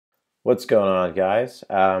What's going on, guys?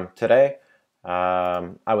 Today,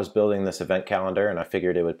 I was building this event calendar, and I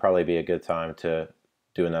figured it would probably be a good time to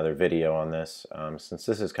do another video on this, since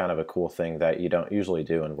this is kind of a cool thing that you don't usually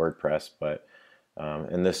do in WordPress, but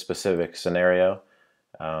in this specific scenario,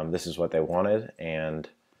 this is what they wanted, and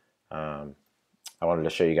um, I wanted to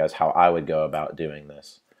show you guys how I would go about doing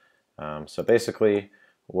this. So basically,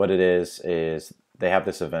 what it is they have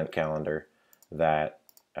this event calendar that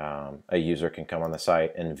a user can come on the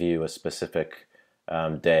site and view a specific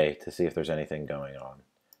day to see if there's anything going on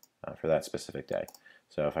for that specific day.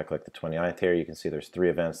 So if I click the 29th here, you can see there's 3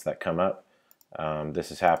 events that come up.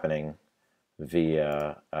 This is happening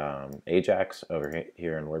via Ajax over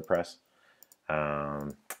here in WordPress.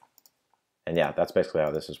 And yeah, that's basically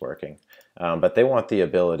how this is working. But they want the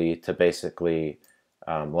ability to basically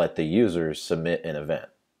let the users submit an event.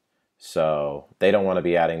 So they don't want to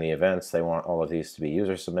be adding the events. They want all of these to be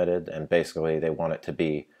user submitted, and basically they want it to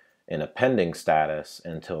be in a pending status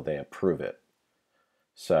until they approve it.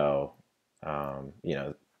 So, not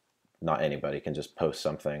anybody can just post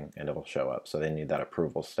something and it'll show up. So they need that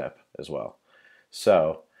approval step as well.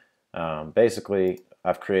 So basically,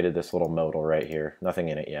 I've created this little modal right here, nothing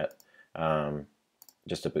in it yet,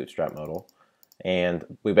 just a bootstrap modal.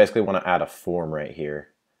 And we basically want to add a form right here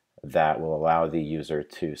that will allow the user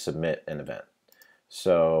to submit an event.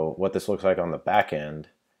 So what this looks like on the back end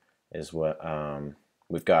is what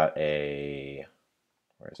we've got an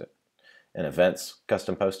events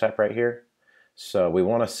custom post type right here. So we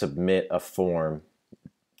want to submit a form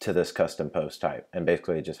to this custom post type and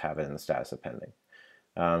basically just have it in the status of pending.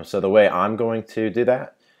 So the way I'm going to do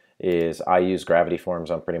that is I use gravity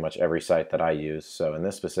forms on pretty much every site that I use. So in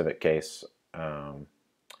this specific case,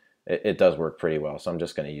 it does work pretty well, so I'm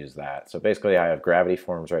just going to use that. So basically I have gravity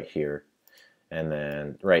forms right here, and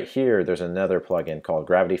then right here there's another plugin called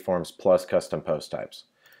Gravity Forms plus Custom Post Types.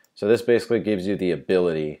 So this basically gives you the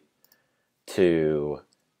ability to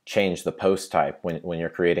change the post type when you're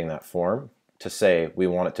creating that form to say we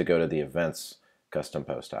want it to go to the events custom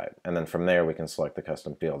post type, and then from there we can select the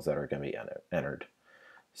custom fields that are going to be entered.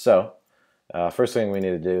 So first thing we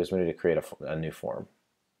need to do is we need to create a new form.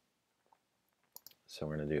 So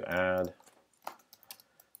we're going to do add,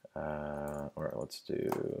 or let's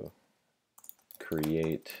do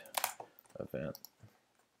create event.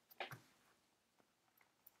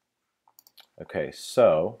 Okay,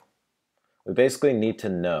 so we basically need to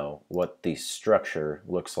know what the structure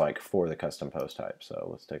looks like for the custom post type. So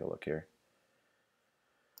let's take a look here.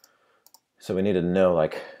 So we need to know,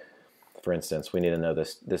 like, for instance, we need to know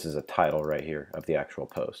this is a title right here of the actual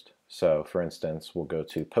post. So for instance, we'll go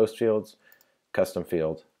to post fields, custom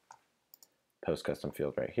field, post custom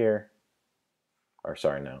field right here, or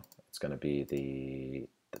sorry, no, it's going to be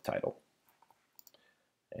the title.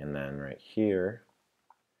 And then right here,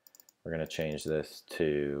 we're going to change this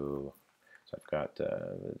to, so I've got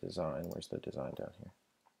the design, where's the design down here?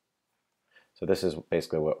 So this is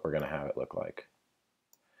basically what we're going to have it look like.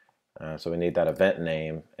 So we need that event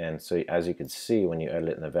name, and so as you can see when you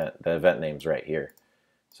edit an event, the event name's right here.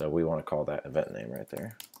 So we want to call that event name right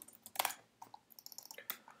there.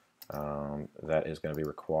 That is going to be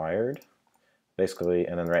required, basically,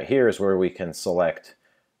 and then right here is where we can select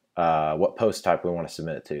what post type we want to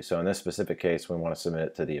submit it to. So in this specific case, we want to submit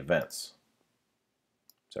it to the events.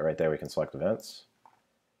 So right there we can select events.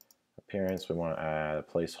 Appearance, we want to add a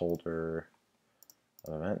placeholder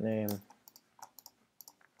of event name.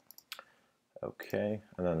 Okay,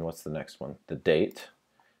 and then what's the next one? The date.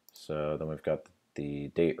 So then we've got the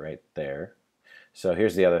date right there. So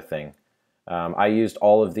here's the other thing. I used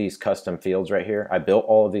all of these custom fields right here. I built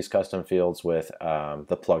all of these custom fields with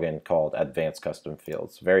the plugin called Advanced Custom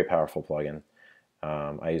Fields. Very powerful plugin.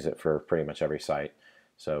 I use it for pretty much every site.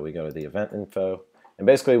 So we go to the event info, and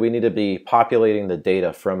basically we need to be populating the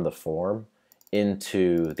data from the form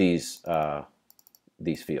into these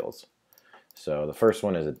fields. So the first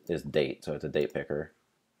one is date, so it's a date picker.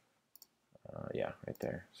 Yeah, right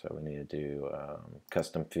there. So we need to do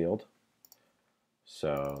custom field.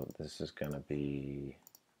 So this is going to be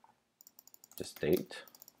just date.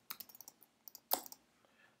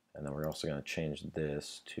 And then we're also going to change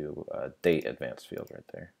this to date advanced field right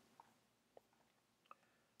there.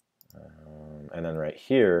 And then right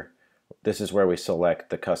here, this is where we select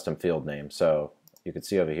the custom field name. So you can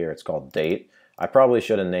see over here it's called date. I probably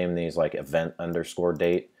should have named these like event underscore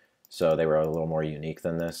date, so they were a little more unique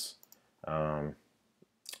than this.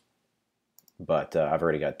 But I've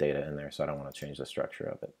already got data in there, so I don't want to change the structure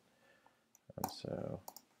of it. And so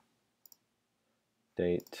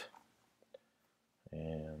date,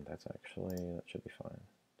 and that should be fine.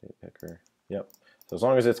 Date picker, Yep. So as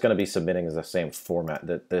long as it's going to be submitting as the same format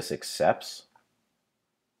that this accepts,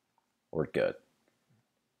 we're good.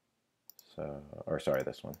 So, or sorry,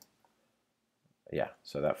 this one. Yeah,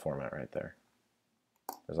 so that format right there.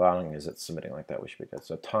 As long as it's submitting like that, we should be good.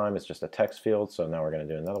 So time is just a text field. So now we're going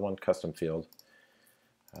to do another one, custom field.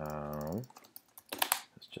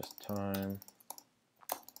 It's just time.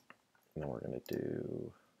 And then we're going to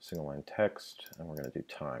do single line text, and we're going to do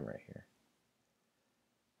time right here.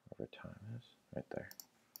 Whatever time is, right there.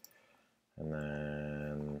 And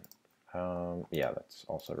then, yeah, that's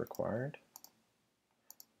also required.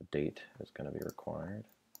 The date is going to be required.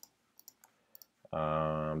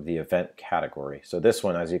 The event category. So this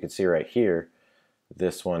one, as you can see right here,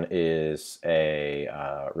 this one is a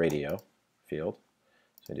radio field.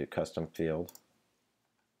 So do custom field,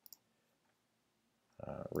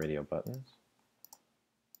 radio buttons.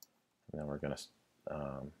 And then we're going to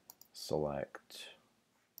select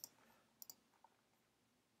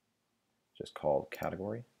just called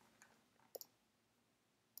category.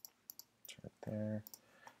 It's right there.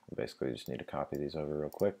 Basically, you just need to copy these over real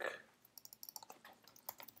quick.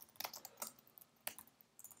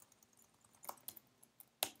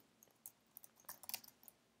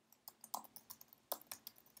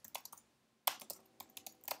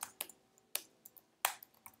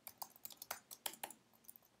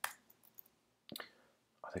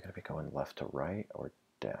 Are they going to be going left to right or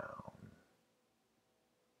down?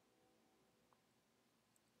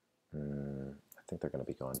 I think they're going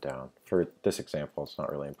to be going down. For this example, it's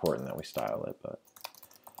not really important that we style it, but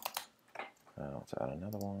let's add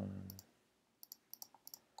another one.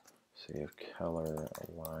 City of Keller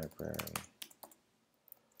Library.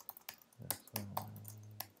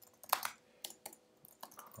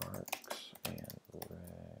 Parks and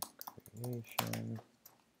Recreation.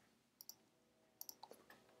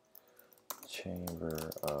 Chamber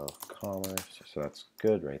of Commerce. So that's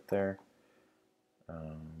good right there.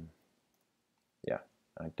 Yeah,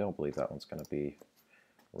 I don't believe that one's going to be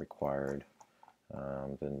required.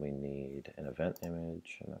 Then we need an event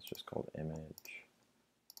image, and that's just called image.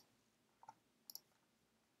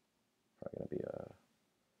 Probably going to be a,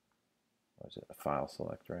 what is it, a file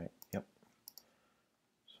select, right? Yep.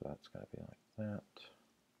 So that's going to be like that.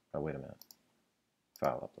 Oh, wait a minute.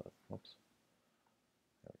 File upload. Whoops.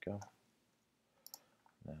 There we go.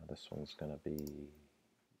 Now this one's going to be,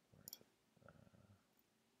 where is it?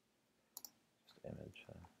 Just image.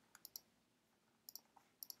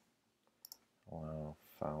 Allow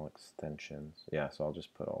file extensions. Yeah, so I'll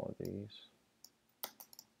just put all of these.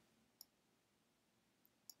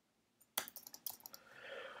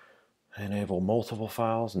 Enable multiple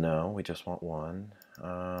files? No, we just want one.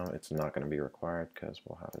 It's not going to be required because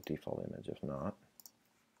we'll have a default image if not.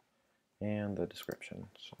 And the description.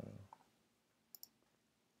 So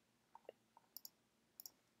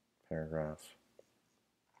paragraph.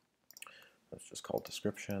 That's just called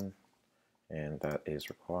description, and that is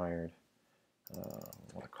required. I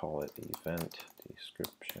want to call it event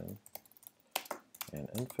description and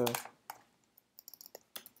info.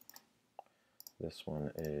 This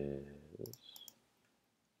one is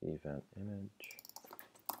event image.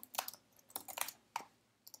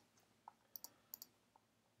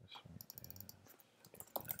 This one is event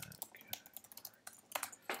category.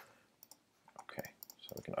 Okay,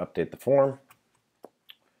 so we can update the form.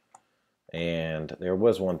 And there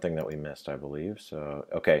was one thing that we missed, I believe. So,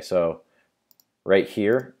 okay, so right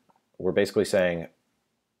here, we're basically saying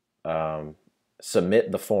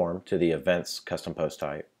submit the form to the events custom post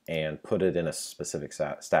type and put it in a specific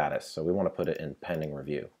status. So we want to put it in pending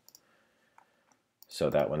review. So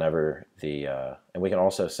that whenever the, and we can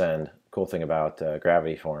also send, cool thing about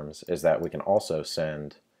Gravity Forms is that we can also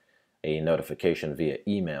send a notification via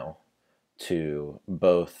email to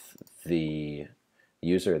both the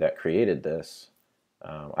user that created this.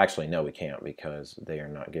 Actually, no, we can't because they are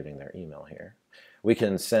not giving their email here. We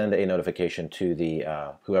can send a notification to the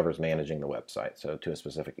whoever's managing the website, so to a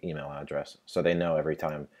specific email address, so they know every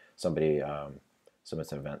time somebody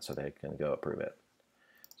submits an event, so they can go approve it.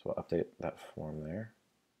 So we'll update that form there.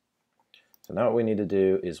 So now what we need to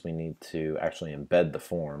do is we need to actually embed the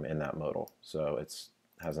form in that modal. So it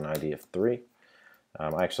has an ID of 3.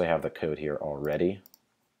 I actually have the code here already.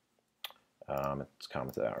 It's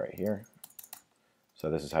commented out right here. So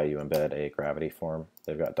this is how you embed a Gravity form.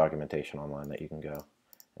 They've got documentation online that you can go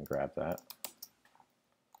and grab that.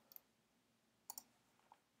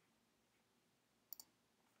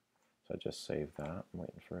 So I just saved that. I'm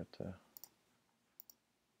waiting for it to,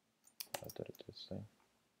 did it do this thing?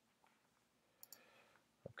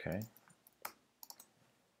 Okay.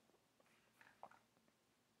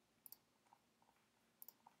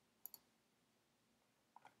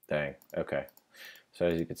 Dang, okay. So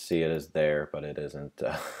as you can see, it is there, but it isn't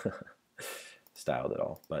styled at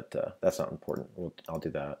all. But that's not important. I'll do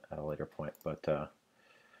that at a later point. But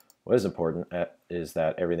what is important is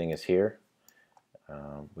that everything is here.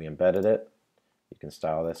 We embedded it. You can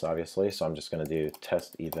style this, obviously. So I'm just going to do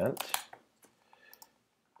test event.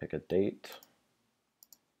 Pick a date.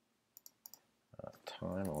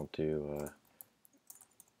 Time, I'll do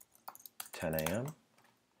 10 a.m.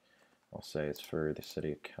 I'll say it's for the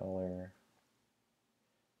city of Keller.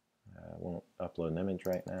 I won't upload an image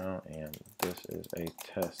right now, and this is a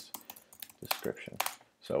test description.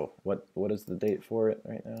 So what is the date for it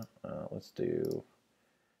right now? Let's do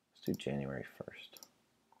January 1st.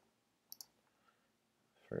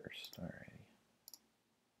 Alrighty.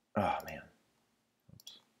 Oh man.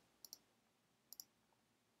 Oops.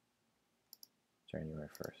 January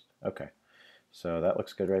 1st. Okay. So that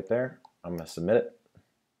looks good right there. I'm going to submit it.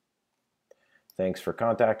 Thanks for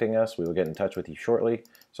contacting us. We will get in touch with you shortly.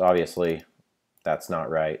 So obviously that's not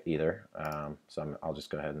right either. I'll just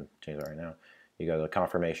go ahead and change it right now. You go to the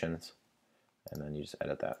confirmations and then you just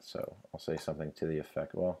edit that. So I'll say something to the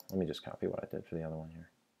effect, well, let me just copy what I did for the other one here.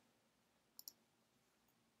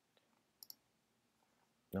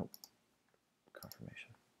 Nope.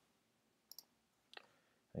 Confirmation.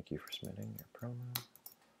 Thank you for submitting your promo.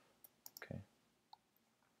 Okay.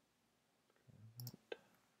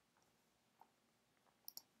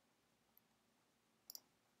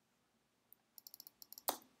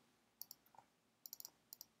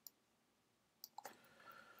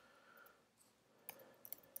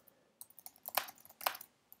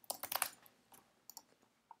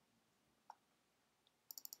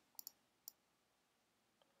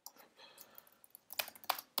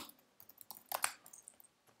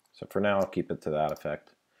 So for now, I'll keep it to that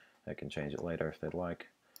effect. I can change it later if they'd like.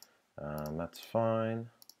 That's fine.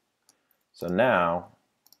 So now,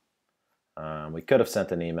 we could have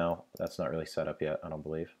sent an email. That's not really set up yet, I don't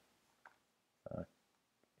believe.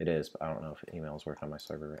 It is, but I don't know if emails work on my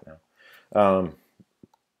server right now.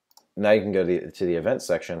 Now you can go to the event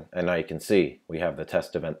section, and now you can see we have the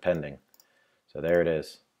test event pending. So there it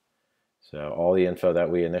is. So all the info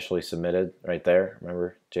that we initially submitted right there,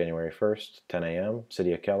 remember, January 1st, 10 a.m.,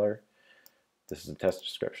 City of Keller. This is the test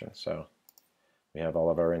description. So we have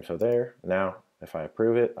all of our info there. Now, if I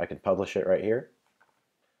approve it, I can publish it right here.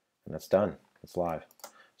 And that's done. It's live.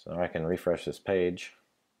 So now I can refresh this page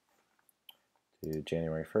to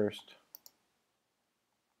January 1st.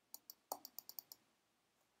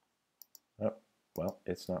 Oh, well,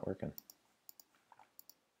 it's not working.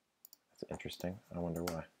 That's interesting. I wonder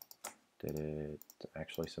why. Did it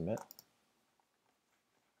actually submit?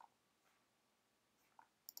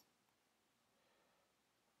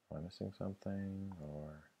 Am I missing something?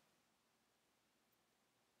 Or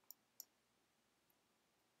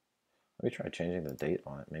let me try changing the date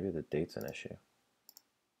on it. Maybe the date's an issue.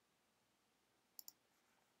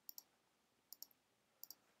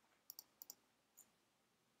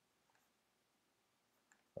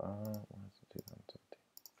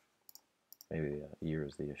 Maybe the year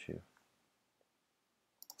is the issue.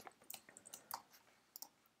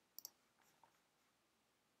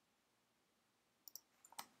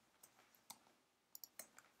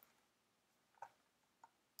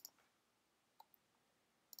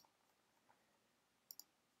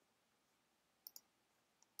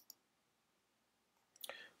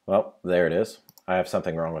 Well, there it is. I have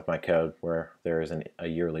something wrong with my code where there is a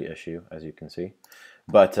yearly issue, as you can see.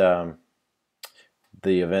 But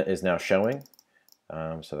the event is now showing,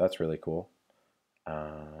 so that's really cool.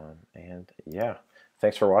 And yeah,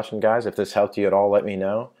 thanks for watching, guys. If this helped you at all, let me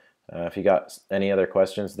know. If you got any other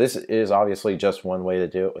questions, this is obviously just one way to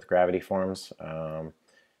do it with gravity forms. I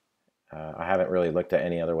haven't really looked at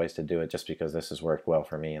any other ways to do it just because this has worked well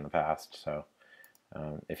for me in the past. So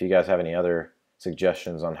if you guys have any other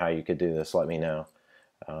suggestions on how you could do this, let me know.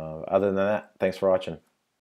 Other than that, thanks for watching.